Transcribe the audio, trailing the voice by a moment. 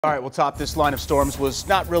All right, we'll top this line of storms was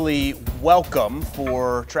not really welcome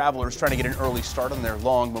for travelers trying to get an early start on their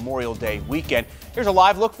long Memorial Day weekend. Here's a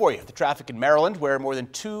live look for you at the traffic in Maryland, where more than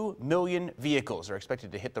 2 million vehicles are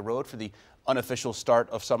expected to hit the road for the unofficial start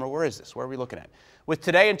of summer. Where is this? Where are we looking at? With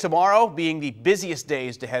today and tomorrow being the busiest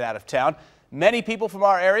days to head out of town, many people from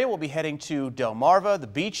our area will be heading to Delmarva, the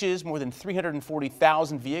beaches. More than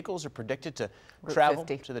 340,000 vehicles are predicted to travel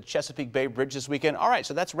to the Chesapeake Bay Bridge this weekend. All right,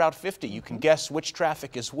 so that's Route 50. You can guess which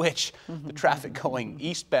traffic is which. The traffic going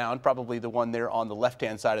eastbound, probably the one there on the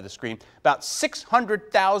left-hand side of the screen. About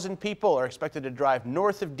 600,000 people are expected to drive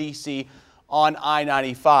north of D.C. on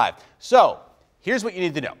I-95. So here's what you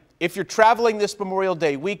need to know. If you're traveling this Memorial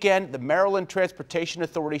Day weekend, the Maryland Transportation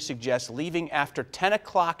Authority suggests leaving after 10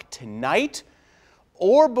 o'clock tonight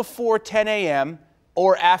or before 10 a.m.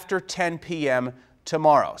 or after 10 p.m.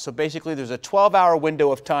 tomorrow. So basically there's a 12-hour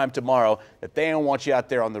window of time tomorrow that they don't want you out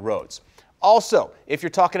there on the roads. Also, if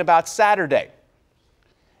you're talking about Saturday,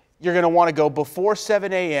 you're going to want to go before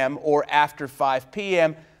 7 a.m. or after 5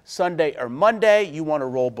 p.m. Sunday or Monday, you want to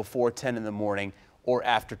roll before 10 in the morning or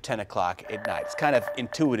after 10 o'clock at night. It's kind of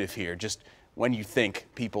intuitive here. Just when you think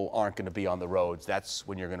people aren't going to be on the roads, that's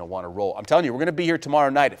when you're going to want to roll. I'm telling you, we're going to be here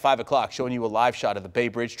tomorrow night at 5 o'clock showing you a live shot of the Bay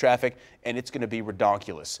Bridge traffic, and it's going to be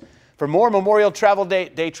redonkulous. For more Memorial Travel Day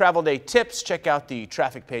tips, check out the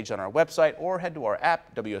traffic page on our website or head to our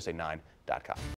app, WSA9.com.